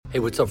Hey,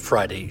 what's up,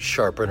 Friday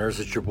Sharpeners?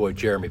 It's your boy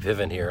Jeremy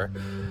Piven here.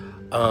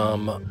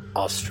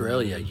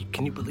 Australia,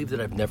 can you believe that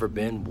I've never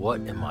been?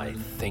 What am I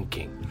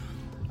thinking?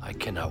 I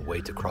cannot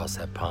wait to cross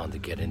that pond to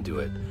get into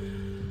it.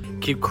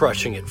 Keep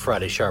crushing it,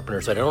 Friday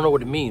Sharpeners. I don't know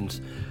what it means,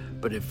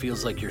 but it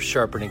feels like you're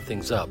sharpening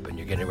things up and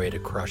you're getting ready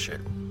to crush it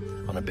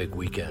on a big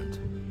weekend.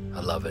 I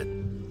love it.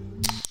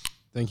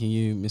 Thank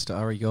you, Mr.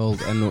 Ari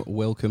Gold, and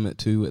welcome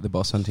to the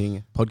Boss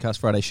Hunting Podcast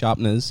Friday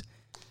Sharpeners,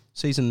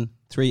 Season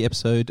 3,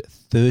 Episode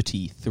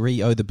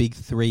 33. Oh, the big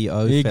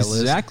 3-0, fellas.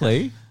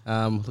 Exactly.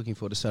 Looking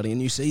forward to starting a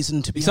new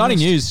season, to be Exciting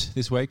honest. news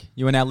this week.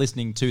 You are now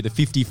listening to the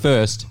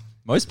 51st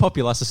most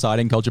popular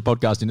society and culture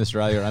podcast in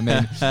Australia. I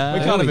mean,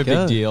 we're kind of a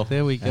big deal.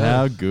 There we go.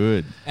 How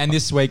good. And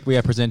this week we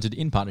are presented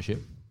in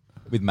partnership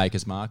with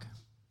Maker's Mark,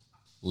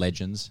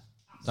 legends,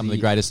 some of the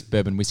greatest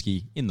bourbon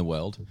whiskey in the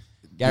world.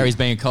 Gary's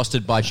being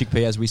accosted by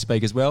Chickpea as we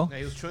speak as well. Yeah,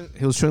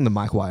 he was chewing the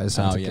mic wires.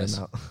 Oh,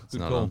 yes. It's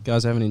not on.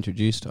 Guys, I haven't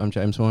introduced. I'm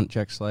James Want,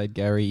 Jack Slade,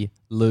 Gary,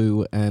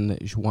 Lou, and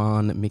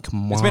Juan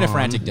McMahon. It's been a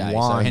frantic day,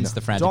 so hence the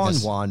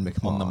franticness Juan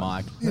McMahon. on the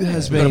mic. It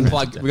has We've been.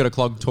 got a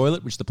clogged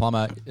toilet, which the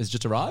plumber has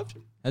just arrived.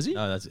 Has he?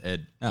 No, that's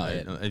Ed. Oh,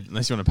 Ed.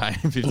 Unless you want to pay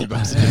him $50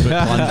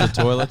 Plunge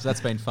the toilets.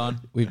 That's been fun.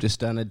 We've just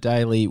done a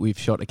daily. We've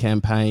shot a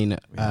campaign.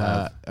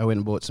 I went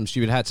and bought some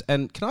stupid hats.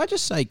 And can I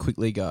just say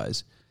quickly,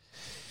 guys,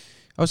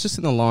 I was just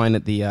in the line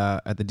at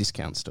the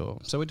discount store.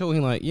 So we're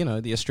talking like, you know,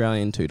 the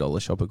Australian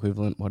 $2 shop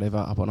equivalent, whatever,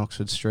 up on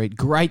Oxford Street.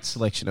 Great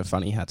selection of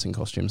funny hats and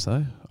costumes,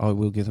 though. I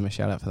will give them a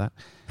shout out for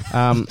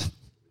that.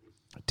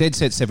 Dead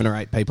set 7 or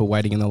 8 people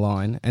waiting in the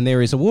line. And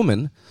there is a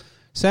woman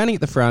standing at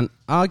the front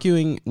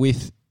arguing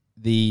with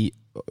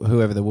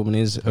whoever the woman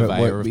is.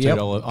 Purveyor of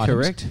 $2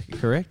 items.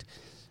 Correct.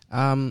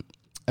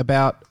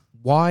 About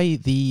why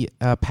the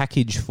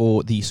package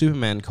for the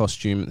Superman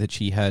costume that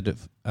she had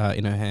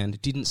in her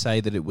hand didn't say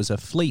that it was a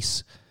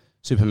fleece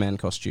Superman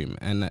costume.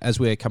 And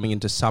as we're coming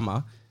into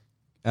summer,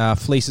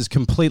 fleece is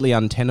completely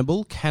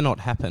untenable,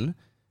 cannot happen,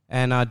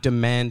 and are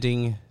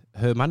demanding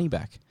her money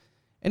back.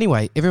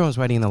 Anyway, everyone was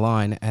waiting in the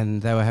line,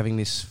 and they were having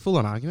this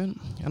full-on argument,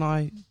 and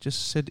I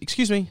just said,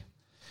 "Excuse me,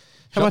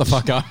 Shut the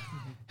fuck up.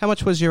 how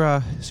much was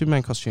your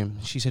Superman costume?"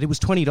 She said, "It was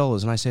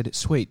 $20. And I said,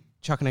 "Sweet,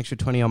 chuck an extra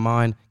 20 on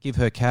mine, give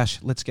her cash,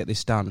 let's get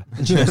this done."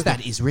 And she goes,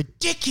 "That is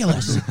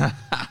ridiculous."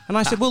 And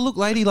I said, "Well, look,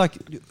 lady, like,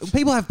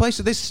 people have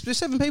places. There's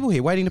 7 people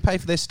here waiting to pay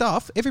for their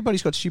stuff.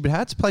 Everybody's got stupid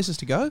hats, places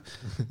to go."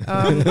 And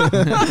I'll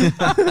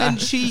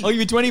give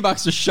you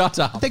 $20 to shut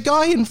up. the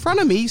guy in front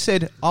of me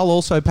said, "I'll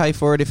also pay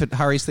for it if it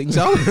hurries things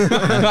up."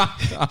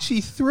 She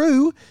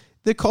threw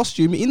the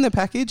costume in the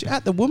package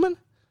at the woman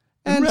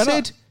and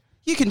said,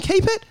 "You can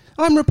keep it.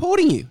 I'm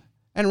reporting you,"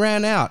 and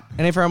ran out.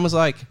 And everyone was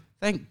like,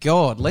 "Thank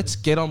God, let's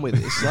get on with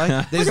this."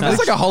 Like, It's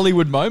like a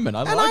Hollywood moment.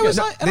 I and like I was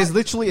it. like, There's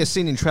literally a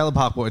scene in Trailer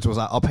Park Boys where it was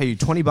like, "I'll pay you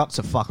 $20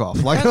 to fuck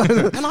off." Like,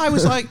 and I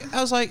was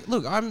like,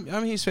 "Look,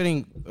 I'm here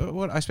spending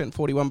I spent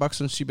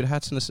 $41 on stupid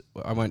hats, and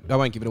I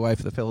won't give it away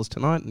for the fellas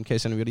tonight in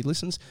case anybody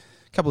listens.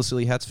 A couple of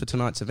silly hats for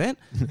tonight's event,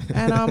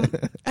 and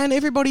and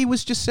everybody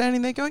was just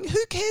standing there going,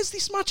 "Who cares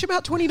this much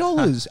about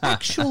 $20?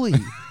 Actually."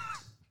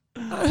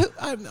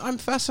 I'm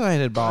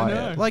fascinated by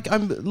it. Like,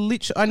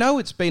 I know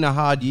it's been a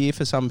hard year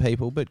for some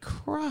people, but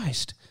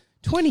Christ,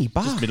 $20.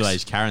 Just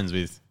middle-aged Karens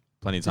with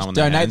plenty of time on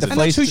their donate hands. the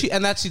And fleece.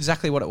 that's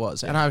exactly what it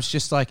was. And I was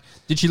just like,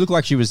 Did she look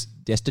like she was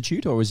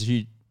destitute, or was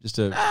she just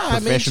a I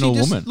mean, professional she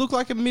just woman? looked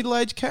like a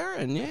middle-aged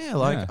Karen. Yeah,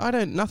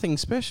 like nothing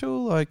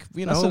special. Like,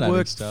 you know,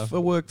 Fascinating stuff. a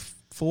work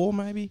 4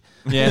 maybe.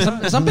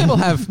 Yeah, some people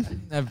have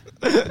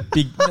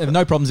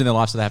no problems in their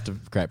life, so they have to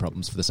create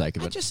problems for the sake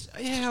of it.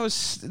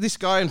 This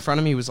guy in front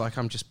of me was like,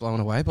 I'm just blown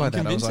away by I'm that.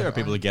 I was convinced there like, are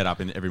people who get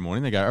up every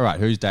morning. They go, "All right,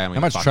 whose day am I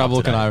How gonna much fuck trouble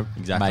up can today?" I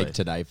Exactly. make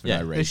today for Yeah.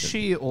 no the reason?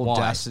 sheer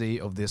audacity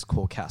of this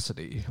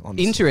caucasity.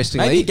 Honestly.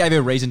 Interestingly, Maybe it gave her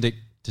a reason to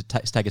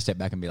take a step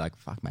back and be like,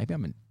 "Fuck, maybe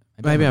I'm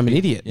an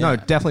idiot. Yeah. No,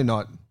 definitely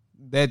not.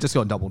 They're just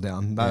got to double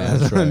down. Yeah,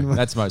 that's true.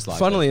 That's most likely.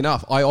 Funnily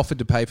enough, I offered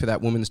to pay for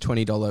that woman's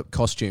 $20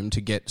 costume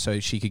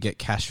so she could get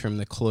cash from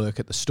the clerk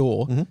at the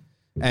store. Mm-hmm.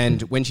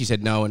 And when she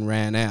said no and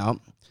ran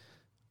out,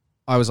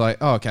 I was like,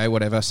 "Oh, okay,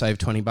 whatever. Save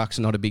 $20,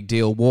 not a big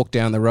deal." Walked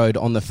down the road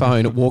on the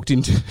phone, walked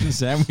into the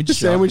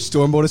sandwich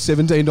store and bought a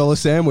 $17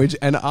 sandwich.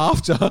 And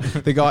after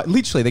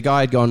the guy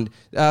had gone,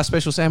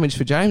 "Special sandwich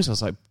for James." I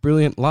was like,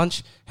 "Brilliant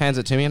lunch." Hands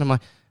it to me, and I'm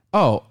like,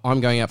 "Oh,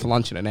 I'm going out for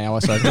lunch in an hour,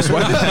 so I've just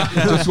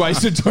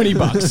wasted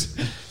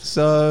 $20.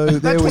 So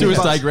there we To a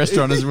go. steak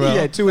restaurant as well.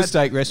 Yeah, to a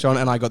steak restaurant,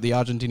 and I got the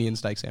Argentinian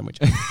steak sandwich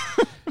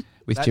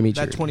with Jimmy Choo.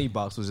 That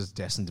 $20 was just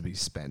destined to be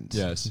spent.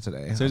 Yes.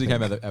 Today. As soon as it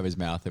came out of his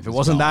mouth, If it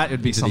wasn't gone that,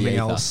 it'd be into the something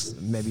ether. else.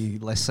 Maybe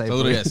less safe.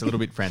 It's a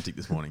little bit frantic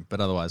this morning, but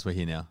otherwise we're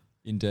here now.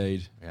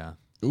 Indeed. Yeah.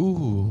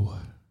 Ooh,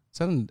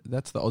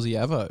 that's the Aussie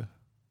Avo.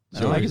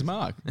 Sure. Maker's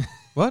Mark.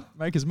 What?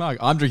 Maker's Mark.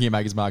 I'm drinking a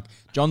Maker's Mark.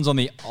 John's on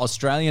the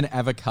Australian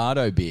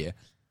avocado beer.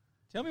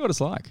 Tell me what it's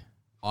like.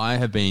 I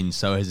have been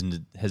so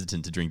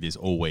hesitant to drink this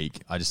all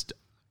week. I just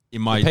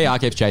in my PR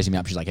keeps chasing me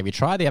up. She's like, "Have you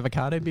tried the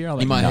avocado beer?" I'm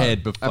like, in my "No."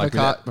 head before,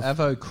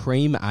 Avo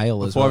cream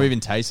ale as before well. I've even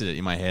tasted it.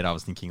 In my head, I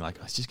was thinking like,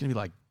 it's just gonna be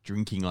like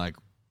drinking like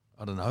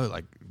I don't know,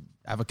 like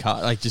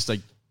avocado, like just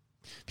like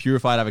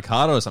purified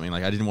avocado or something.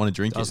 Like I didn't want to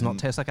drink it. Does not and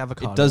taste like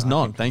avocado. It does I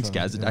not. can Thanks,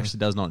 confirm, Gaz. It yeah. actually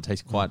does not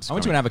taste quite. I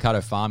went to an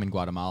avocado farm in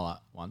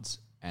Guatemala once,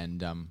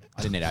 and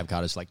I didn't eat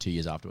avocados for like 2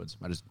 years afterwards.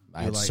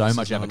 I had like, so this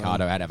much is not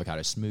avocado. I had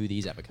avocado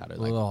smoothies, avocado,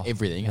 like Ugh,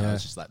 everything. And yeah. it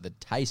was just like the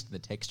taste and the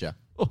texture.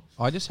 Oh,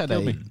 I just had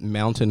Killed a me.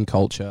 Mountain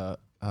Culture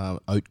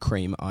oat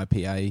cream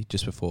IPA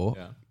just before.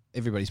 Yeah.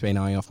 Everybody's been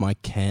eyeing off my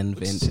Can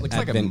Vent looks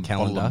like a Advent bottle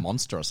calendar. of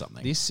Monster or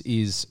something. This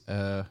is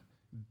a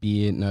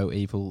Beer No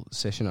Evil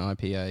Session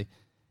IPA.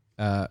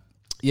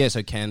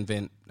 So Can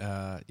Vent,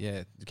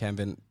 Can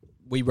Vent.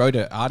 We wrote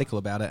an article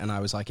about it, and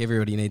I was like,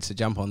 everybody needs to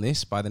jump on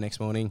this by the next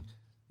morning.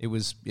 It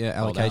was,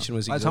 allocation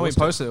was By the time we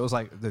exhausted. posted, it was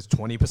like there's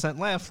 20%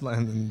 left,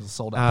 and then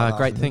sold out. by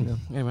Great last thing. minute.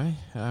 Anyway,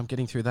 I'm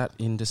getting through that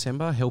in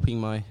December, helping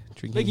my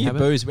drinking Speaking of habit.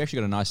 booze, we actually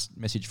got a nice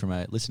message from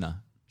a listener.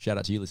 Shout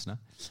out to you, listener,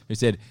 who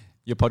said,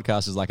 your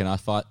podcast is like a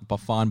nice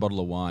fine bottle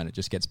of wine. It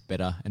just gets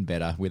better and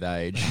better with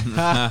age.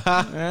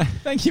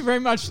 Thank you very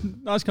much.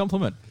 Nice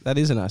compliment. That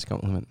is a nice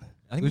compliment.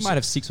 I think we might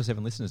have 6 or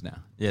 7 listeners now.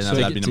 Yeah, So no,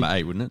 you that'd be get number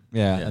 8, wouldn't it?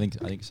 Yeah, I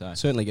think so.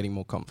 Certainly getting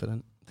more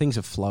confident. Things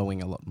are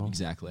flowing a lot more.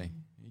 Exactly.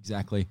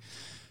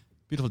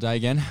 Beautiful day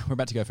again. We're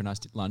about to go for a nice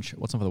lunch.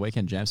 What's on for the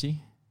weekend, Jamsey?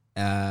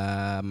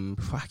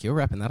 You're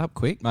wrapping that up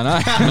quick. I know.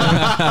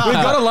 We've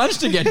got a lunch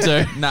to get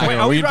to. No, Wait,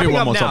 are we we can do wrapping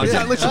one up more now? topic. Is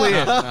that literally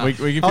it?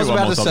 We can I was fit one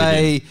about more to topic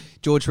in. say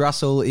George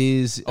Russell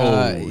is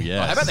Oh,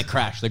 yes. How about the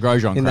crash, the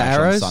Grosjean in the crash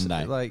Arrows. on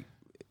Sunday? Like,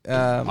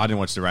 I didn't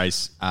watch the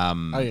race. I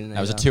didn't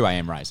That was a either. 2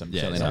 a.m. race. I'm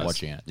Yeah, certainly so not it's-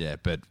 watching it. Yeah,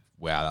 but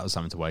wow, that was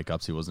something to wake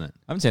up to, wasn't it?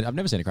 I've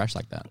never seen a crash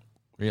like that.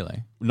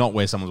 Really? Not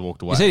where someone's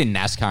walked away. You see it in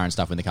NASCAR and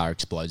stuff when the car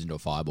explodes into a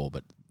fireball,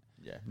 but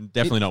Yeah,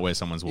 definitely not where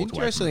someone's walked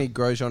away. Interestingly,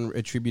 Grosjean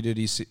attributed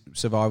his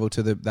survival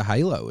to the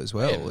halo as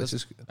well. yeah, It's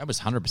just- that was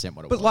 100%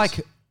 what it But was. like-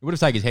 it would have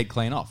taken his head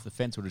clean off. The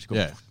fence would have just gone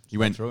Yeah, he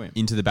went through him.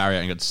 into the barrier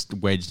and got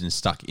wedged and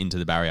stuck into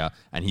the barrier,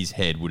 and his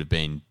head would have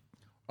been.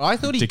 I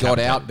thought he got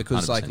Decapitated, out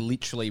because 100%. like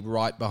literally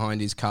right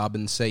behind his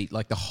carbon seat,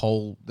 like the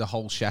whole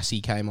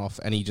chassis came off,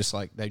 and he just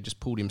like they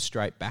just pulled him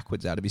straight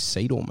backwards out of his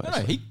seat almost.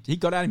 No, he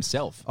got out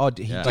himself. Oh,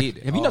 he Yeah. did.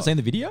 Have you not seen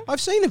the video? I've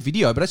seen the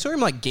video, but I saw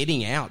him like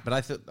getting out. But I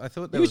thought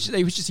He there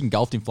was just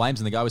engulfed in flames,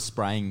 and the guy was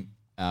spraying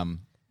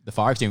the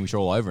fire extinguisher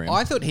all over him.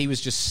 I thought he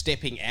was just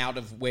stepping out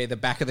of where the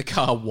back of the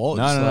car was.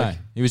 No.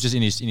 He was just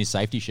in his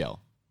safety shell.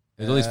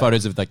 There's all these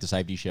photos of like the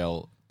safety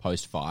shell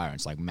post fire, and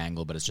it's like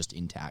mangled, but it's just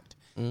intact.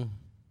 You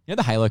know,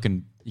 the Halo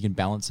you can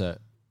balance a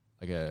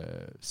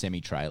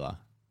semi trailer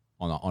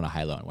on a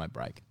Halo and it won't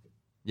break.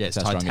 Yeah, it's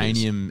That's how strong it is.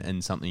 titanium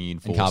and something And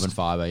enforced. carbon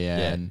fiber,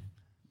 Yeah. and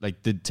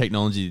Like the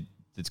technology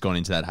that's gone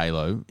into that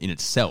Halo in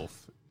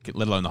itself,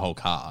 let alone the whole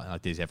car.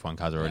 Like these F1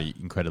 cars are already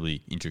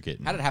incredibly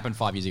intricate. how did it happen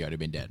 5 years ago to have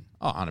been dead?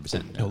 Oh,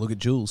 100%. Oh, look at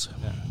Jules.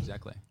 Yeah,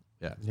 exactly.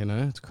 Yeah. You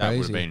know, it's That would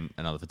have crazy. been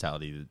another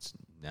fatality that's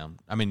now.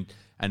 I mean,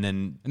 and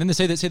then, And then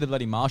they see the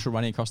bloody marshal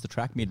running across the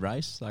track mid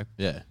race, like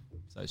yeah.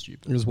 so It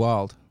stupid. was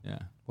wild, Yeah,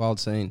 wild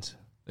scenes.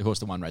 of course,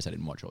 the one race I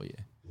didn't watch all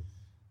year.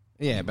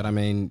 Yeah, but I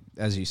mean,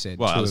 as you said,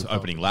 Well, it was two-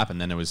 opening lap, and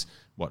then it was,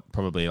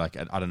 probably like,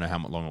 I don't know how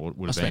long it would have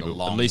Must have been. been a At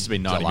long least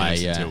been 90 delay,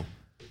 minutes yeah. until,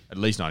 at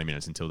least 90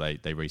 minutes until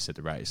they reset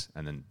the race.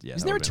 And then, yeah. Isn't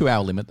that there a would've been- 2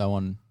 hour limit though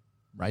on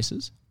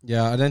races?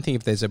 Yeah, I don't think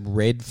if there's a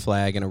red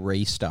flag and a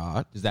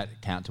restart. Does that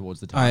count towards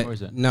the time, or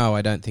is it? No,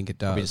 I don't think it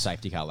It'll be the does.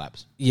 safety car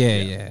laps.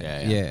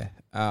 Yeah.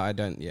 I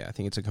don't. Yeah, I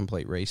think it's a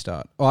complete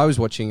restart. Oh, I was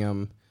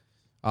watching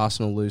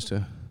Arsenal lose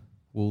to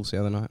Wolves the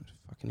other night.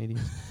 Fucking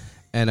idiots.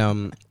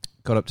 And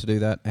got up to do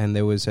that, and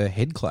there was a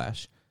head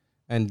clash,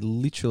 and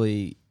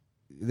literally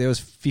there was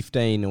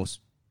 15 or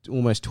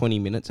almost 20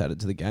 minutes added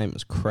to the game. It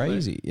was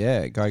crazy.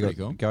 Yeah, guy Pretty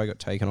cool. got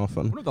taken off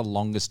I on. wonder what the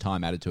longest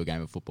time added to a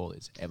game of football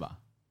is ever.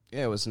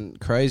 Yeah, it wasn't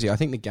crazy. I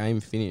think the game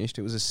finished.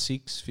 It was a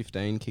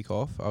 6:15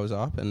 kickoff. I was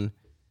up, and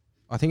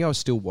I think I was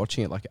still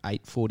watching it like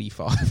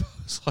 8:45.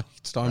 I was like,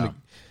 it's time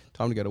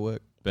to go to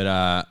work. But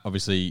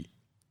obviously,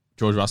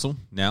 George Russell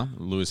now,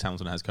 Lewis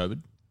Hamilton has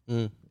COVID.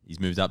 He's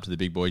moved up to the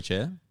big boy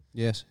chair.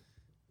 Yes.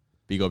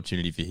 Big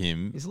opportunity for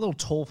him. He's a little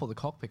tall for the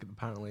cockpit,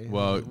 apparently.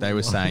 Well, they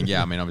were saying,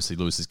 I mean, obviously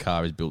Lewis's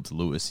car is built to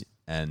Lewis,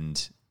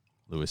 and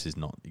Lewis is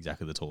not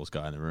exactly the tallest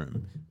guy in the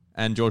room.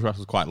 And George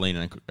Russell's quite lean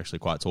and actually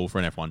quite tall for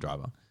an F1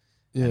 driver.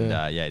 Yeah.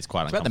 And it's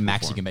quite It's about the uncomfortable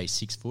max for you him. can be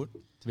 6 foot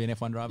to be an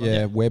F1 driver.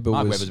 Yeah, Webber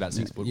Mark was Webber's about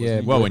 6 foot. Yeah,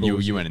 wasn't he? Well, when Webber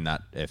was- you went in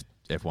that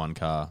F1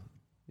 car,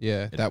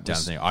 Yeah, that down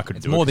was. thing, I couldn't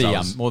It's do more it.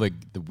 'cause I was-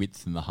 the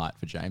width and the height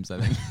for James,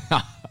 I think.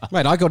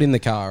 Mate, I got in the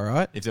car,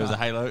 right? if there was a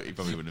Halo, he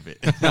probably wouldn't have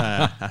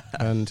fit.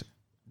 And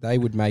they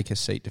would make a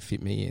seat to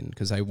fit me in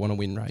because they want to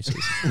win races.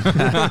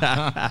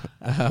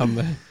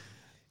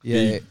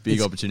 Yeah, big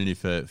it's- opportunity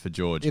for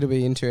George. It'll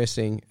be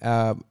interesting.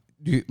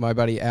 My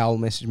buddy Al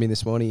messaged me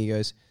this morning. He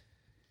goes,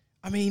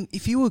 I mean,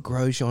 if you were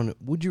Grosjean,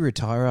 would you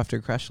retire after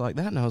a crash like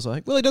that? And I was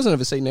like, well, he doesn't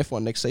have a seat in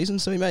F1 next season,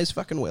 so he may as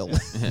fucking well.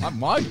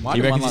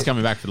 He reckons he's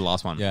coming back for the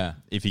last one. Yeah.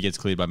 If he gets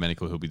cleared by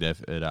medical, he'll be there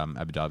at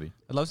Abu Dhabi.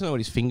 I'd love to know what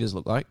his fingers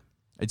look like.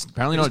 It's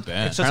apparently not.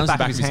 It's just the back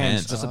of his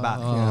hands. Just the back.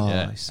 Oh, Yeah.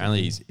 Yeah, I see.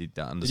 apparently he's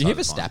done. Did you hear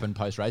Verstappen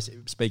post race?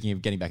 Speaking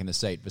of getting back in the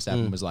seat,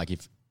 Verstappen was like,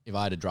 if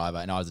I had a driver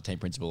and I was the team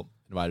principal,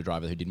 if I had a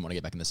driver who didn't want to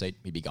get back in the seat,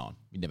 he'd be gone.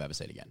 He'd never have a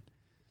seat again.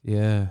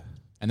 Yeah.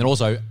 And then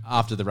also,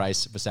 after the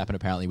race, Verstappen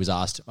apparently was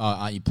asked,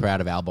 aren't you proud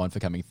of Albon for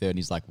coming third? And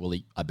he's like, well,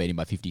 I beat him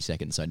by 50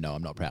 seconds, so no,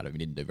 I'm not proud of him. He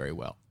didn't do very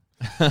well.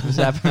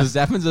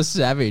 Verstappen's a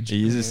savage.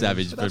 He is a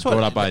savage, but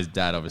brought up by his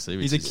dad, obviously.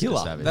 Which He's a is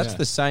killer. savage. That's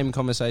the same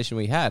conversation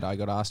we had. I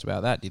got asked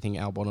about that. Do you think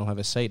Albon will have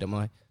a seat?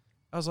 I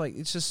was like,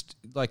 it's just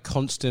like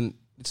constant.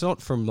 It's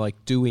not from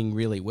like doing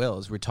really well.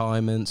 It's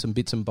retirements and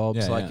bits and bobs.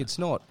 Yeah, like yeah. it's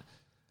not.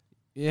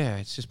 Yeah,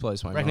 it just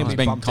blows my Reckon mind. He's it'll be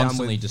been bumped down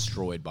constantly with-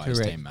 destroyed by his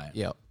Correct. teammate.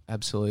 Yeah, We're going to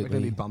absolutely.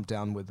 be bumped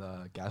down with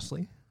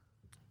Gasly.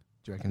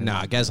 Do you reckon?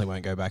 Nah, Gasly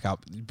won't go back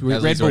up.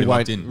 Gasly's Red Bull already won't.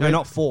 locked in. No,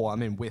 not 4. I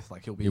mean with.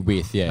 Like he'll be You're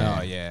with, yeah.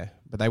 Oh yeah,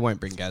 but they won't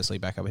bring Gasly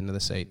back up into the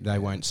seat. They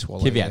won't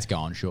swallow. Kvyat's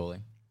gone, surely.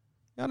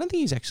 I don't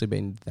think he's actually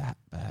been that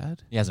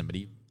bad. He hasn't, but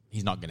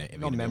he's not going to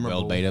Not be a memorable.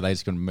 world beater. They're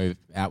just going to move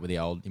out with the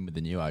old, in with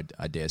the new, I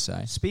dare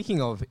say.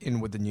 Speaking of in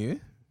with the new,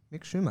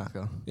 Mick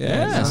Schumacher. Yeah,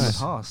 Yes.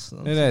 He's nice. on Haas.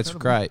 Yeah, it's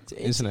great,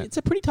 isn't it? It's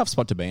a pretty tough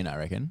spot to be in, I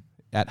reckon.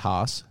 At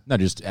Haas. No,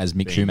 just as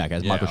Mick Schumacher,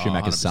 as yeah, Michael oh,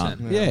 Schumacher's 100%.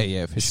 son.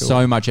 Yeah, for sure.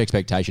 So much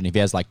expectation. If he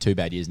has like 2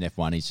 bad years in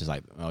F1, he's just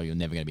like, oh, you're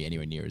never going to be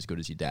anywhere near as good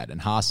as your dad.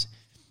 And Haas,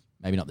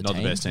 maybe not the Not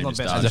team. the best team Not to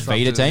best start. As a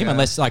feeder Constructors, team,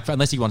 yeah.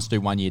 unless he wants to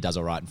do 1 year, does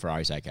all right, and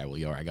Ferrari say, okay, well,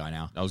 you're our guy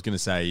now. I was going to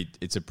say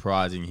it's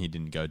surprising he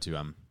didn't go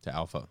to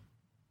Alpha.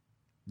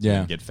 Yeah.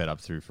 And get fed up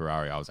through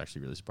Ferrari. I was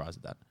actually really surprised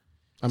at that.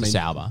 I mean,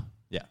 Sauber.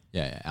 Yeah,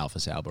 Yeah, Alpha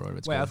Sauber, or whatever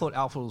it's Wait, I called. thought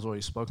Alpha was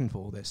already spoken for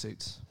all their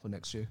seats for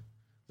next year.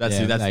 that's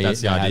Yeah, that's they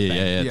the had idea.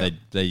 been. Yeah. Yeah.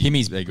 They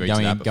Kimmy's they agreed to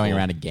that going before.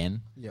 around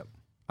again Yep.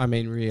 I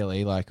mean,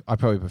 really, like, I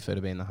probably prefer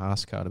to be in the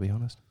Haas car, to be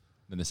honest.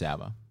 than the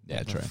Sauber.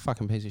 Yeah, true. A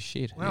fucking piece of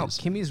shit. Wow, It is.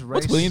 Kimmy's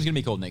race. What's Williams going to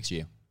be called next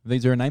year?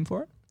 Is there a name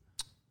for it?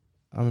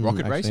 I'm Rocket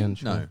actually Racing?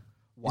 unsure. No,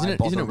 Why isn't it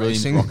bother Williams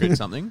racing? Rocket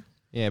something?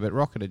 Yeah, but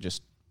Rocket are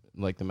just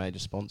like the major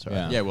sponsor.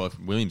 Yeah. Yeah, well, if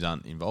Williams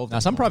aren't involved. Now,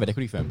 some private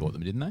equity firm bought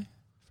them, didn't they?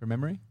 From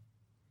memory?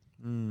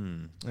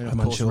 And I'm of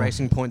course, unsure.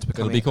 Racing Points It'll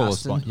becoming be called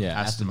Aston.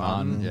 Aston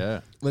Martin.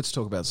 Yeah, Let's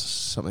talk about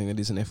something that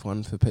isn't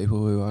F1 for people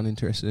who aren't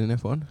interested in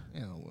F1.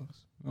 Yeah, it works.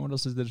 Well, what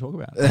else is there to talk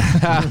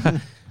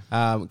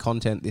about?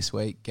 Content this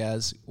week,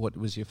 Gaz. What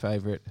was your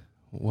favourite?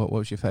 What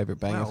was your favourite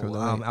banger from the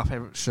week? Our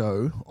favourite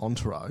show,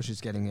 Entourage,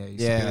 is getting a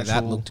Yeah, that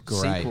spiritual looked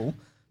great. sequel.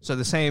 So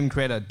the same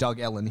creator, Doug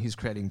Ellen, he's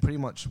creating pretty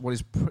much what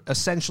is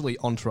essentially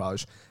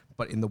Entourage,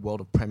 but in the world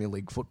of Premier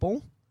League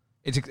football.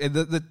 It's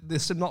the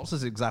synopsis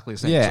is exactly the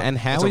same. Yeah, So and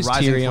how it's a is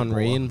rising Thierry footballer.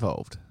 Henry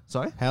involved?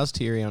 Sorry? How's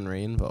Thierry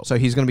Henry involved? So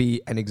he's going to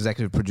be an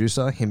executive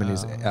producer. Him and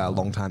his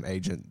longtime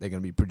agent, they're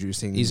going to be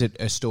producing. Is it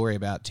a story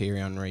about Thierry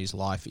Henry's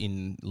life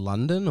in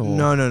London? Or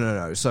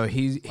No. So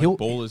he'll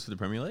ballers for the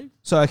Premier League.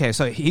 So okay,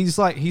 so he's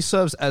like he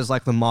serves as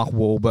like the Mark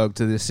Wahlberg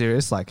to this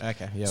series. Like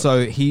Okay, yep.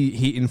 So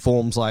he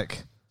informs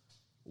like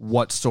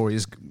what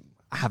stories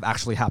have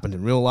actually happened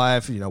in real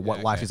life. You know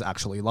what life is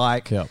actually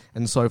like, Yep.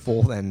 and so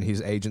forth. And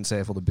his agent's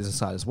there for the business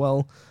side as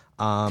well.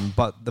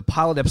 But the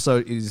pilot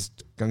episode is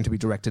going to be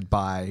directed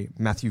by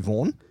Matthew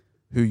Vaughn,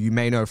 who you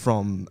may know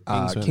from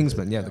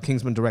Kingsman. Yeah, the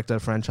Kingsman director,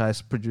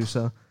 franchise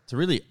producer. It's a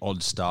really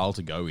odd style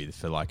to go with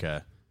for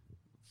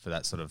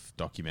that sort of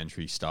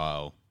documentary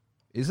style.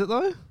 Is it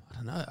though? I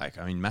don't know. Like,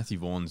 I mean, Matthew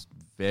Vaughn's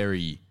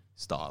very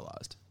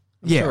stylized.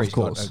 Yeah, Sure of he's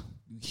got course.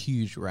 a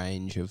huge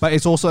range of. But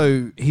it's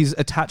also he's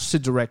attached to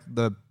direct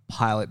the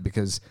pilot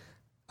because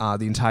the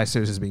entire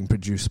series is being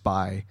produced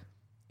by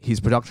his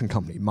production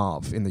company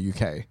Marv in the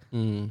UK.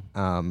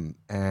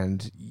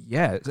 And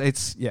yeah,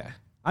 it's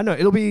I know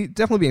it'll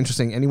definitely be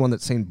interesting. Anyone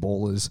that's seen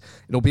Ballers,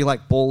 it'll be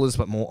like Ballers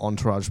but more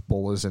Entourage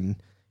Ballers and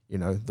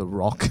The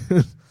Rock.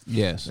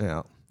 yes,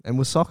 Yeah, and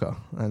with soccer,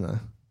 I know.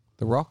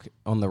 The Rock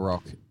on The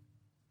Rock.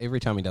 Every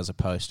time he does a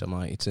post, I'm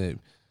like, it's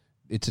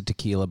a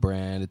tequila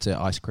brand, it's an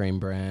ice cream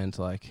brand.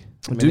 Like,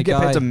 I mean, Do the get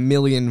paid guy- $1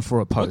 million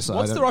for a post.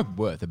 What's The Rock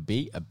worth? A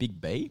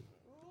big B?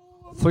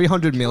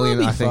 300 million,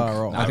 Can't be I think.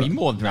 far off. No, I mean,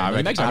 more than No, I 300.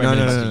 He makes reckon- 100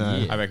 no, million no, a no.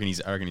 year. I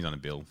reckon he's on a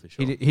bill for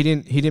sure. He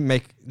didn't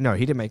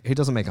make he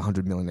doesn't make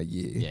 100 million a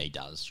year. Yeah, he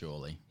does,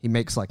 surely. He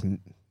makes like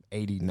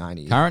 80,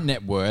 90. Current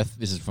net worth,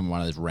 this is from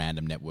one of those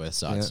random net worth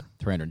sites,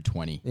 Yeah.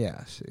 320. Yeah,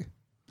 I see.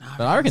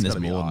 But I reckon It's there's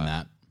gotta be more than higher.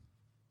 that.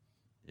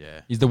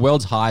 Yeah. He's the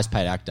world's highest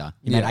paid actor.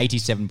 He made Yeah.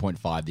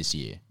 87.5 this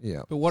year.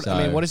 Yeah. But what So-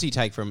 I mean, what does he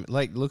take from?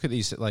 Like, look at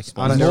these. Like, It's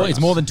Under, more, it's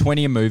more than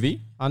 20 a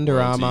movie.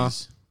 Under Armour.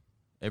 Royalties,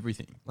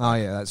 everything. Oh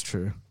yeah, that's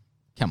true.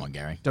 Come on,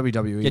 Gary.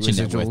 WWE Get your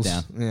net worth residuals.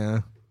 down. Yeah.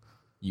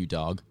 You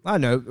dog. I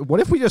know. What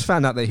if we just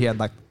found out that he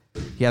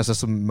has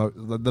just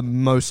the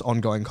most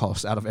ongoing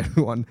cost out of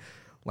everyone?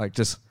 Like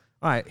just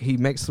all right, he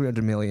makes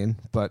 300 million,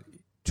 but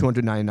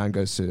 299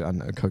 goes to I don't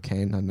know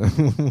cocaine. I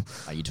don't know.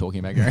 Are you talking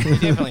about Gary? he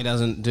definitely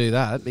doesn't do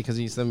that because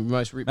he's the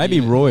most ripped. Maybe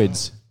unit.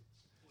 roids.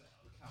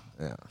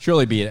 Yeah.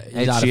 Surely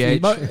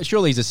HGH.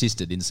 surely he's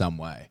assisted in some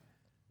way.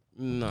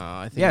 No,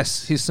 I think.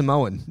 Yes, he's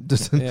Samoan.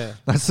 Yeah.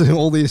 That's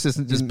all the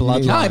assistants. His just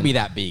bloodline. need. Can't be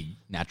that big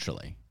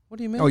naturally. What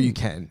do you mean? Oh, you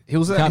can. He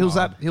was that. Come He was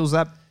on. that. He was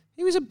that.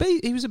 He was a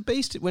beast. He was a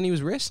beast when he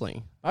was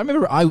wrestling. I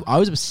remember I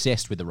was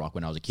obsessed with The Rock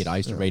when I was a kid. I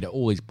used to read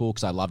all his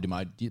books. I loved him.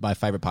 My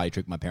favorite party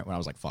trick, my parent when I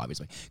was like 5, was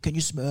like, "Can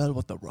you smell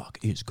what The Rock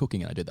is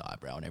cooking?" And I did the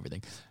eyebrow and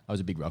everything. I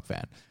was a big Rock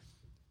fan.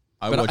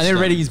 But I never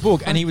read his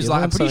book, and he was You like,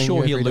 learn I'm pretty something sure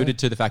new he every day. alluded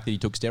to the fact that he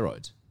took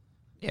steroids.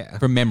 Yeah.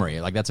 From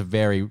memory. Like, that's a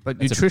very But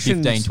that's a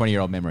nutrition's- 15,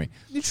 20-year-old memory.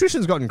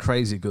 Nutrition's gotten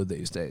crazy good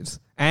these days.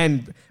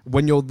 And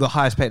when you're the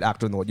highest paid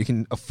actor in the world, you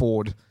can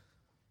afford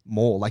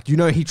more. Like,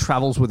 he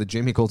travels with a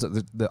gym. He calls it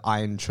the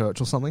Iron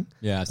Church or something.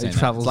 Yeah, I've He seen that.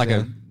 travels It's like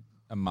there.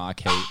 a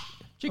marquee.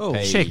 Oh,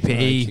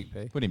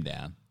 chickpea. Put him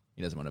down.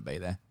 He doesn't want to be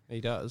there.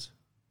 He does.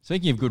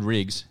 Speaking of good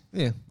rigs,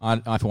 Yeah.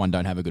 I for one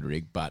don't have a good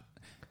rig, but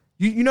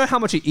You know how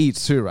much he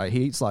eats too, right? He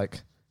eats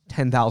like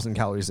 10,000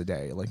 calories a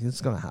day. Like, it's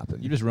going to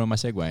happen. you just ruined my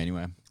segue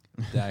anyway.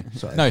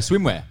 Sorry. No,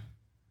 swimwear.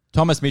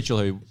 Thomas Mitchell,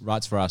 who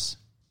writes for us,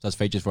 does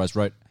features for us,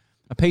 wrote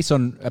a piece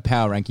on a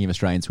power ranking of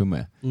Australian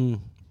swimwear.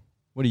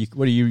 What do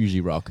you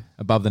usually rock?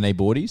 Above the knee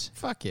boardies?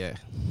 Fuck yeah.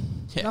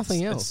 Yes,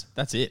 Nothing else.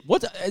 That's it.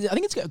 What I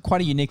think it's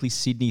quite a uniquely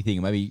Sydney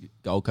thing, maybe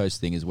Gold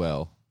Coast thing as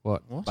well.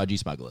 What? Budgie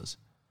smugglers.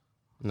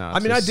 No. I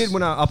mean, I did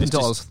when up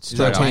until I was just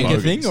straight up 13.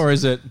 Bogans. thing, or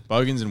is it?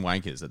 Bogans and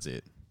wankers. That's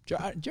it. Do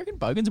you reckon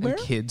Bogans wear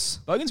And it? kids.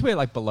 Bogans wear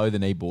like below the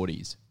knee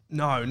boardies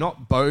No,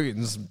 not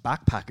bogans,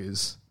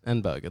 backpackers.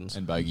 And Bogans.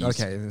 and bogies.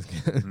 Okay.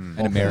 And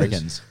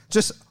Americans.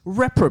 Just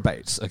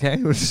reprobates, okay?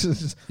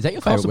 Is that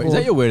your favorite word? Is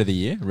that your word of the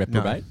year?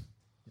 Reprobate?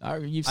 Oh,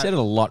 you've said it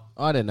a lot.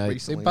 I don't know.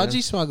 Recently, Budgie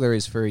yeah. Smuggler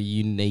is for a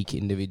unique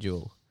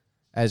individual.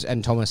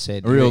 And Thomas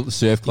said, A real you're-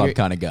 surf club you're-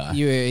 kind of guy.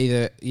 You're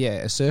either,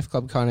 a surf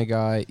club kind of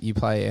guy, you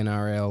play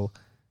NRL,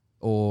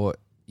 or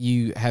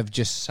you have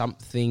just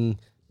something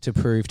to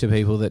prove to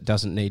people that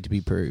doesn't need to be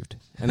proved.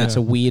 And that's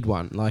a weird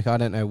one. Like, I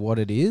don't know what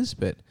it is,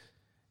 but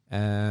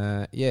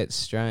it's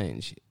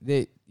strange.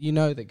 You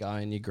know the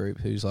guy in your group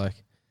who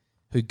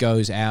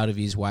goes out of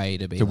his way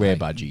to be To wear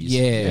like- budgies.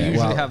 Yeah, Yeah. Usually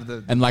well, have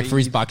the And like for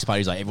his Bucks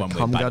parties, like everyone wears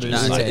cum budgies. gutters.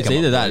 No, Yeah. Like, it's come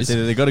either on, that. boys. It's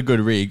either they got a good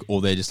rig,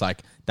 or they're just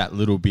like that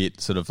little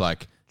bit, sort of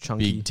like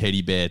Chunky. big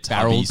teddy bear,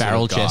 Barrel- tubby sort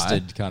of guy,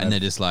 barrel-chested kind and of- they're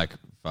just like,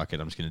 "Fuck it,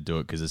 I'm just going to do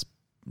it because it's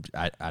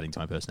adding to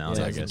my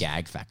personality." Yeah, I it's a guess.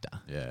 gag factor.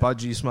 Yeah.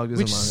 budgie smugglers.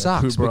 which and like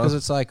sucks Kubra. because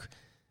it's like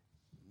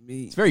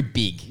It's very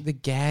big. the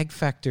gag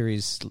factor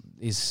is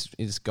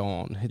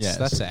gone. Yes.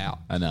 That's out.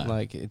 I know.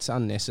 Like, it's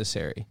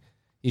unnecessary.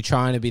 You're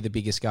trying to be the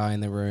biggest guy in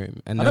the room,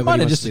 and I don't nobody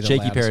mind wants just to a be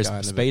the cheeky pair of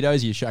loudest guy in the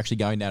speedos. You're actually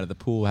going down to the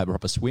pool, have a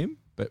proper swim,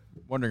 but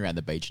wandering around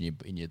the beach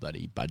in your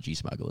bloody budgie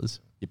smugglers,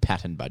 your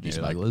pattern budgie Yeah,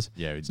 smugglers.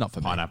 yeah, it's not for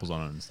me. pineapples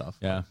on it and stuff.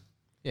 Yeah.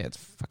 Yeah, it's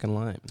fucking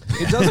lame.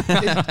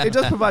 it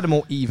does provide a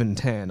more even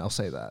tan, I'll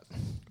say that.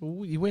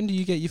 When do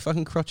you get your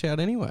fucking crotch out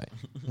anyway?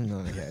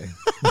 Okay.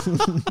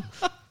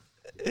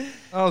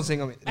 I was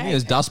thinking, I think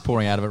there's dust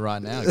pouring out of it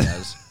right now,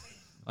 guys.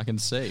 I can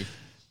see.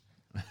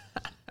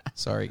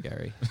 Sorry,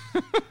 Gary.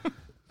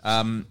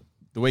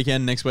 The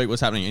weekend next week.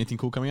 What's happening? Anything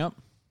cool coming up?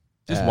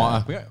 Just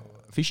why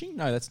fishing?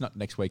 No, that's not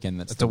next weekend.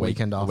 That's the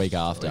weekend the after. week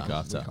after. Week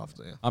after. Week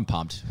after, yeah. I'm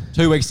pumped.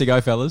 2 weeks to go,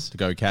 fellas. To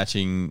go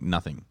catching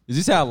nothing. Is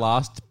this our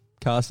last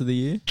cast of the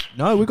year?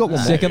 No, we got one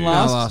more. Second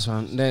last? No, last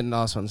one. Then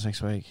last one's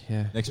next week.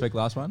 Yeah. Next week,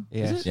 last one?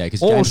 Yeah. Is it? Yeah,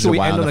 because Or should we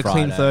end on a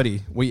clean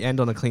 30? We end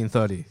on a clean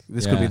 30.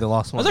 This could be the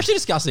last I one. was actually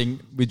discussing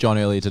with John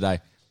earlier today.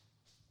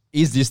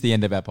 Is this the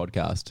end of our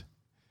podcast?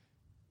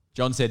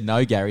 John said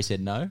no. Gary said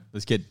no.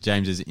 Let's get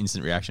James's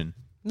instant reaction.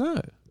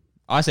 No.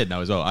 I said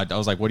no as well. I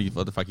was like, "What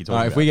the fuck are you talking All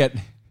right, about?" if we get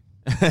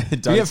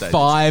Don't we get say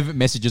 5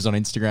 messages on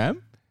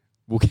Instagram,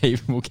 we'll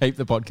keep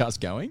the podcast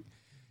going.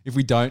 If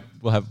we don't,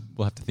 we'll have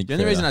to think. The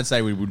only further. reason I'd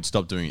say we wouldn't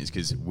stop doing it is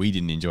because we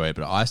didn't enjoy it,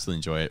 but I still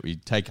enjoy it. We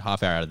take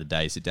half hour out of the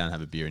day, sit down,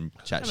 have a beer, and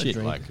chat shit.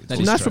 drink. Like That It's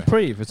a is nice true.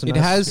 reprieve. It's a It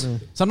nice, has- you know.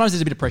 Sometimes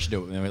there's a bit of pressure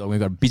to it. When we've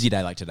got a busy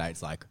day like today,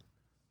 it's like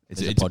it's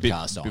there's a bit,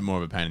 podcast on. bit more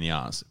of a pain in the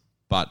ass.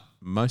 But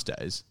most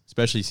days,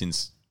 especially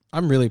since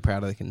I'm really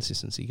proud of the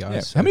consistency, Yeah.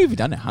 guys. How many have we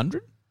done?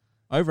 100?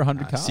 Over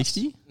 100 casts?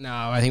 60, No,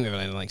 I think we've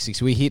only done like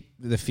 6. We hit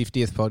the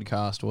 50th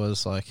podcast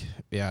was like,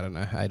 I don't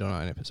know, 8 or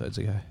 9 episodes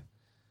ago.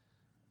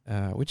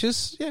 Which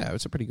is,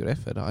 it's a pretty good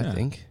effort, I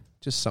think.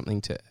 Just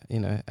something to,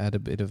 add a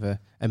bit of a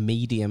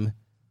medium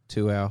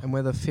to our And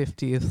we're the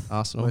 50th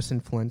arsenal. most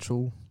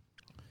influential.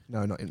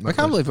 No, not in. I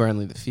can't believe we're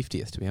only the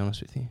 50th, to be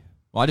honest with you.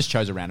 Well, I just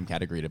chose a random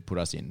category to put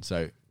us in,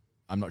 so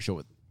I'm not sure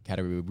what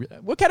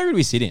category do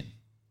we sit in?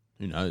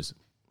 who knows?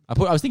 I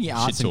was thinking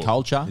arts Shit and talk.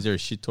 culture. Is there a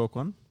shit talk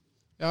one?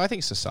 Oh, I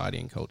think society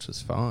and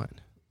culture's fine.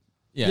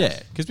 Yeah,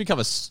 because we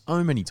cover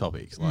so many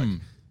topics. Like,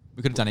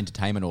 We could have done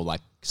entertainment or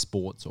like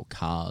sports or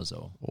cars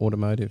or.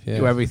 Automotive, yeah.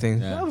 do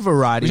everything. Yeah. Have a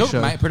variety We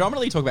show.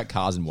 predominantly talk about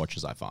cars and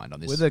watches. I find on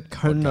this. We're the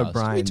Conan podcast.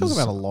 O'Brien. We talk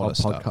about a lot of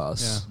stuff.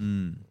 podcasts.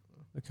 Yeah.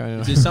 Okay.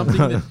 if there's something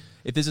that,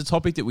 if there's a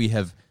topic that we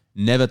have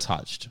never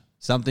touched,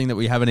 something that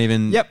we haven't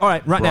even Yep. All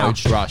right. Right now,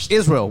 brushed.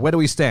 Israel. Where do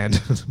we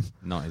stand?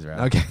 Not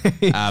Israel. Okay.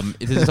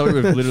 If there's a topic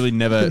we've literally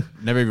never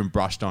even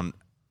brushed on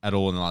at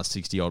all in the last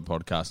 60 odd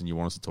podcasts, and you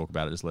want us to talk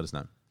about it, just let us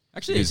know.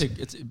 Actually, it's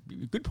a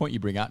good point you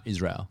bring up,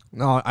 Israel.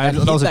 No, That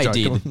that was a hit joke.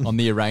 they Come did on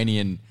the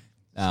Iranian,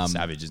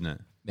 Savage, isn't it?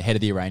 the head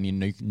of the Iranian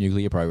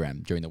nuclear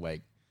program during the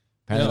week.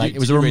 Apparently, Yeah. like, it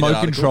was Did a you read that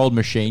remote-controlled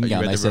machine Oh, you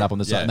gun read they the set up on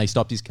the side, yeah. and they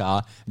stopped his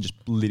car and just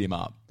lit him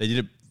up. They did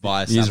it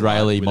via The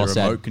Israeli satellite with a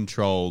Mossad.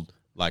 remote-controlled,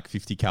 like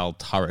 50 cal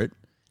turret.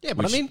 Yeah,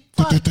 but Which- I mean,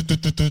 fuck.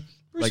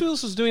 Bruce Like-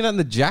 Willis was doing that in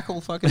the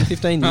Jackal fucking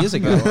 15 years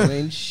ago. I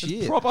mean,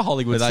 shit. Proper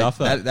Hollywood But stuff.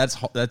 though.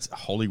 that's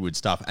Hollywood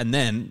stuff. And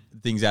then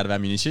things out of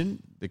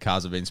ammunition, the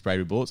cars have been sprayed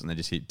with bullets, and they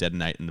just hit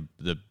detonate, and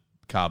the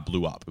car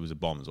blew up. It was a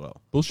bomb as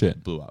well. Bullshit.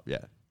 It blew up, yeah.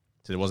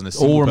 So there wasn't a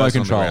All single remote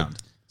person on the controlled. ground.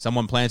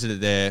 Someone planted it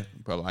there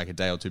probably like a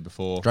day or two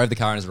before. Drove the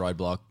car in as a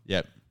roadblock.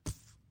 Yep.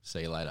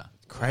 See you later.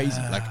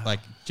 Crazy. Like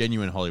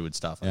genuine Hollywood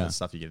stuff. Like Yeah. the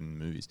stuff you get in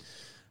the movies.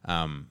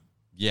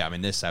 Yeah, I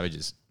mean, they're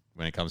savages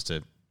when it comes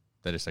to,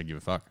 they just don't give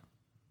a fuck.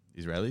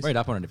 Israelis. Read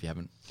up on it if you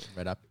haven't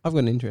read up. I've got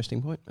an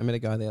interesting point. I met a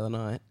guy the other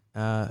night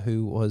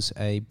who was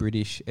a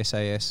British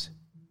SAS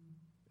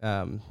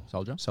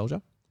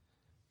Soldier.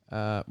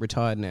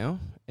 retired now.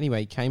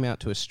 Anyway, he came out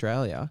to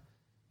Australia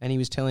and he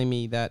was telling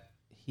me that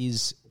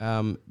his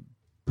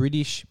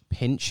British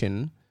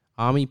pension,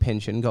 army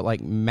pension, got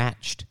like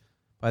matched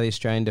by the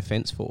Australian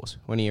Defence Force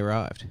when he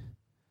arrived.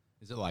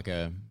 Is it like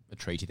a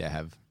treaty they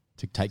have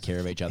to take care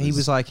of each other? He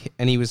was like,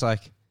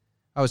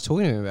 I was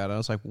talking to him about it. I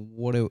was like,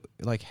 what are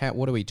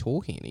we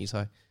talking? And he's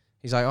like,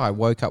 oh, I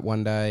woke up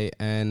one day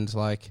and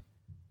like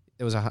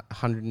there was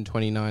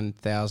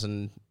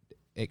 $129,000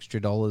 extra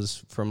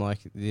dollars from like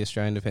the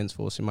Australian Defence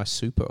Force in my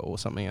super or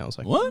something. I was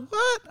like, What?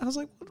 I was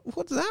like,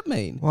 what does that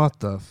mean? What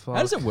the fuck?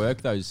 How does it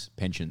work, those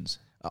pensions?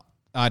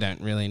 I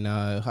don't really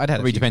know. I'd had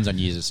Probably depends on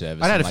years of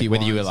service. I'd had a like few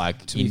whether you were wines.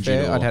 like To be injured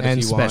fair, or I'd had a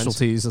and few wines.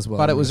 specialties as well.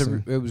 But it was I'm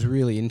guessing. it was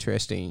really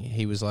interesting.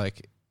 He was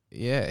like,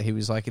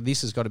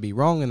 this has got to be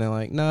wrong, and they're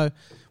like, no,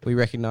 we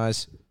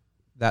recognise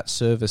that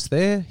service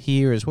there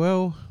here as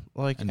well,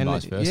 like And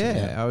vice versa,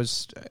 yeah. I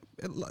was.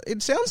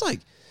 It sounds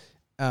like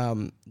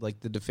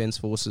the Defence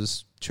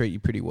Forces treat you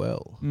pretty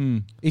well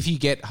if you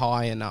get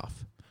high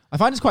enough. I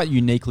find it's quite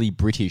uniquely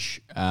British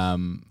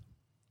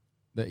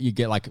that you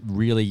get like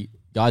really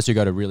guys who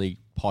go to really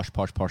posh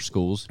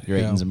schools, your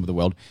Etons of the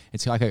world.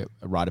 It's like a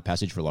rite of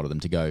passage for a lot of them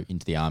to go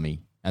into the army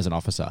as an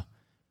officer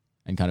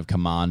and kind of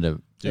command a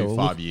Do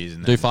 5 years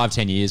and do then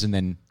 5-10 years and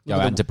then go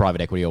out into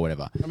private equity or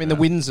whatever. I mean, the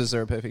Windsors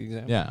are a perfect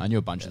example. Yeah, I knew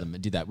a bunch of them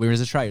that did that. Whereas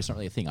Australia, it's not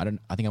really a thing. I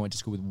think I went to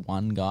school with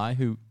one guy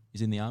who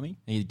is in the army.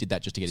 And he did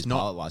that just to get his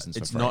pilot license.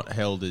 It's for free. not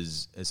held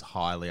as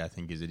highly, I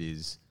think, as it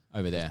is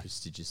over there. as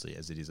prestigiously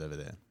as it is over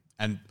there.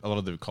 And a lot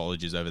of the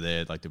colleges over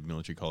there, like the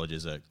military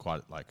colleges, are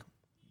quite like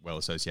well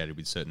associated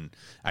with certain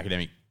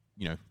academic,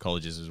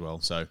 colleges as well.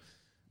 So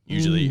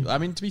usually, I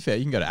mean, to be fair,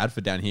 you can go to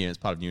ADFA down here as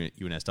part of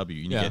UNSW.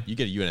 You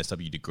get a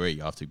UNSW degree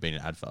after being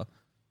at ADFA.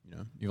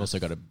 You've also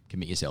got to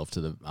commit yourself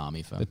to the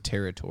army for. The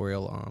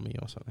Territorial Army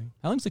or something.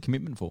 How long's the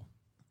commitment for?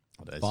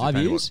 It 5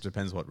 years?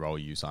 Depends what role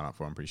you sign up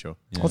for. I'm pretty sure.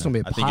 I was going to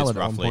be a I think it's pilot at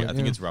one roughly. point. I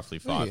think yeah. it's roughly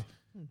 5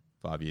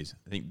 years.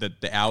 I think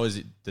that the hours,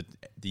 the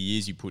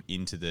years you put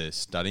into the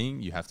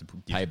studying, you have to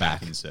give Pay back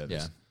back in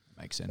service.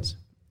 Yeah, makes sense.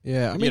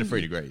 Yeah, I You mean, get a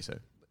free degree, so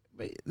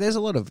there's a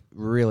lot of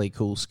really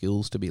cool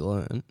skills to be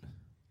learned.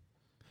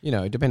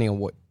 Depending on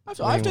what. I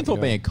often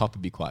thought being a cop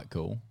would be quite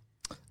cool.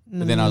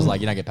 But then I was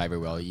like, you don't get paid very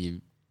well.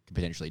 You could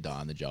potentially die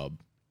on the job.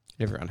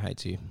 Everyone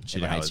hates you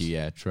Everyone hates hours. you,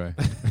 yeah, true.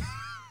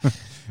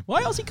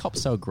 Why are Aussie cops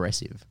so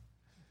aggressive?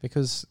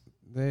 because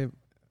they're.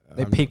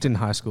 They peaked in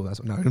high school.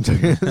 That's what. No, I'm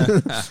joking.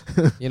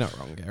 You're not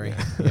wrong, Gary.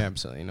 You're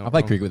absolutely not. I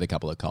played wrong. cricket with a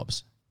couple of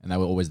cops, and they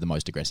were always the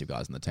most aggressive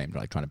guys on the team,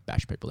 like trying to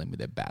bash people in with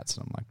their bats.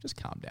 And I'm like, just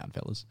calm down,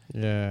 fellas.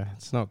 Yeah,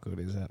 it's not good,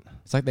 is it?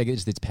 It's like they get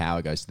just this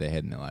power goes to their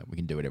head, and they're like, we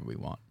can do whatever we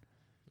want.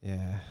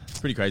 Yeah. it's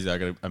pretty crazy. I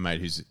got a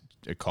mate who's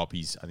a cop.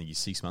 I think he's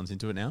 6 months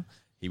into it now.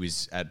 He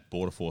was at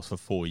Border Force for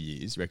 4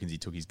 years. Reckons he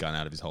took his gun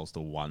out of his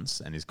holster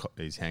once and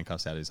his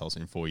handcuffs out of his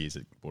holster in 4 years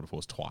at Border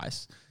Force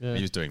twice. Yeah. And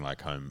he was doing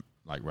like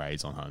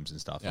raids on homes and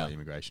stuff, Yeah. like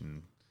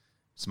immigration,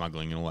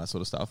 smuggling, and all that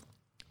sort of stuff.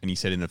 And he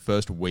said in the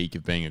first week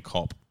of being a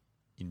cop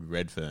in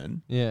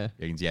Redfern, Yeah.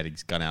 he had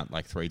his gun out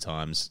like 3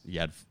 times. He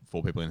had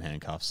 4 people in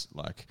handcuffs,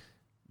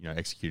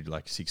 executed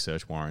like 6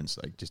 search warrants,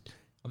 like just.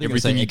 I think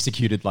everything he-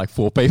 executed like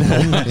 4 people.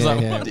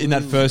 Yeah. in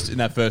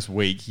that first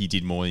week, he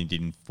did more than he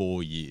did in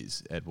 4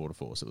 years at Border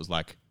Force. It was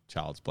like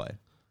child's play.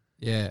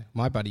 Yeah,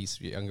 my buddy's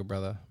younger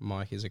brother,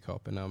 Mike, is a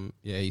cop, and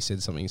he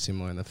said something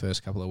similar in the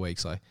first couple of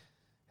weeks. I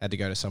had to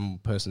go to some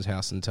person's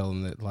house and tell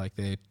them that like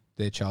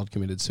their child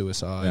committed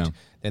suicide. Yeah.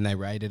 Then they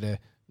raided a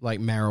like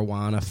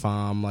marijuana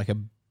farm, like a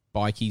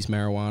bikies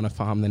marijuana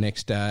farm the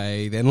next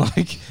day. Then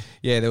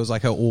there was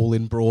like an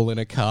all-in brawl in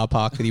a car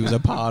park that he was a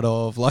part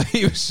of. Like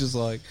it was just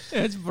like Yeah,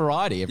 it's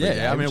variety every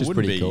day, I mean, which it is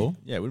wouldn't pretty be cool.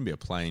 Yeah, it wouldn't be a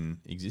plain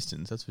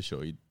existence. That's for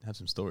sure. You'd have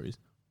some stories.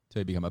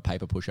 To become a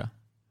paper pusher.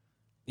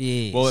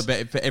 yes. Well,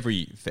 for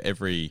every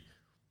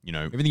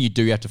Everything you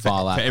do, you have to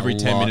file out for every a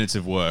 10 lot. minutes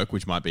of work,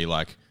 which might be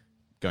like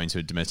going to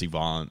a domestic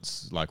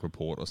violence like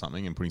report or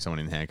something and putting someone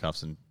in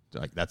handcuffs, and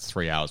like that's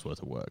 3 hours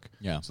worth of work.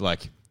 Yeah. So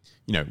like,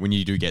 when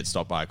you do get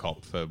stopped by a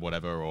cop for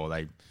whatever, or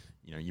they,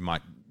 you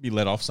might be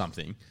let off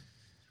something.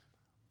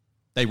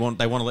 They want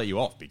to let you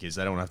off because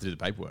they don't have to do the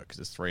paperwork because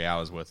it's 3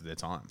 hours worth of their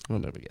time. I'll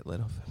never get let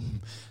off.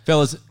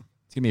 Fellas, it's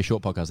going to be a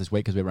short podcast this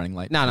week because we're running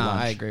late. No, for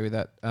lunch. I agree with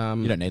that.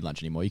 You don't need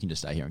lunch anymore. You can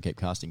just stay here and keep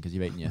casting because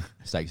you've eaten your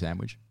steak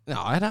sandwich.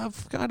 No, I had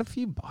a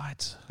few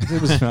bites.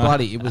 It was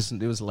bloody. It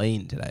was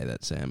lean today,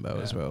 that Sambo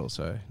as well.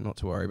 So not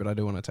to worry. But I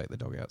do want to take the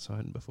dog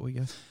outside before we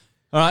go.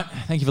 All right.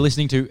 Thank you for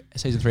listening to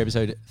Season 3,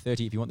 Episode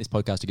 30. If you want this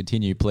podcast to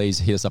continue, please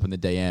hit us up in the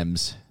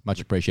DMs.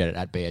 Much appreciated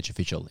at BH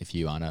Official if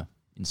you aren't an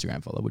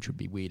Instagram follower, which would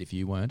be weird if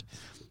you weren't.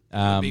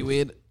 Be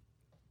weird.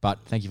 But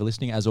thank you for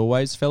listening. As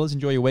always, fellas,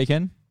 enjoy your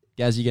weekend.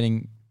 Gaz, you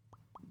getting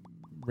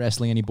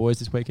wrestling any boys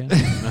this weekend?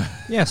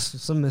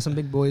 Yes, some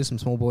big boys, some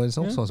small boys,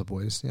 all sorts of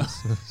boys.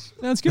 Yes.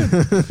 That's good.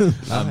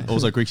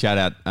 Also, quick shout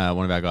out.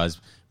 One of our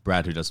guys,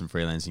 Brad, who does some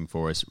freelancing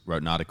for us,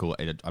 wrote an article.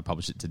 I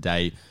published it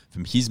today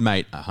from his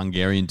mate, a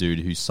Hungarian dude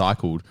who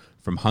cycled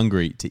from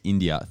Hungary to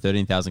India,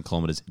 13,000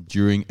 kilometers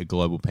during a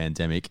global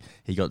pandemic.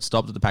 He got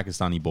stopped at the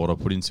Pakistani border,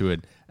 put into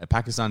a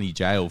Pakistani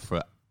jail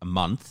for a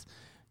month,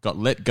 got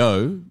let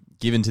go,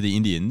 given to the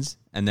Indians,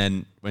 and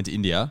then went to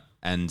India.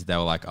 And they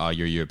were like, oh,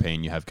 you're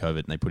European, you have COVID.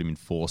 And they put him in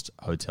forced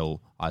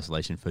hotel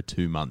isolation for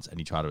 2 months. And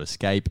he tried to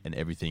escape and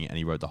everything. And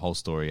he wrote the whole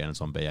story and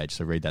it's on BH.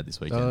 So read that this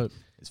weekend.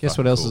 Guess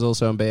what else is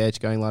also on BH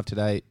going live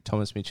today?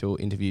 Thomas Mitchell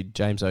interviewed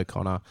James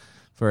O'Connor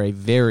for a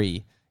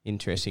very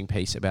interesting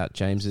piece about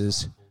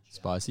James's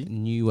Spicy.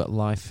 new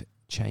life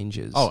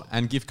changes. Oh,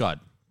 and gift guide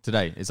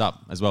today is up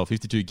as well.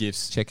 52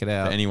 gifts. Check it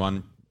out. For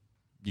anyone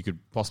you could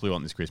possibly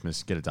want this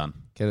Christmas. Get it done.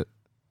 Get it.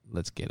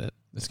 Let's get it.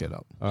 Let's get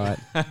up. All right.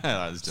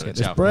 Let's do it.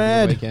 Let's Ciao.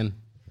 bread. Weekend.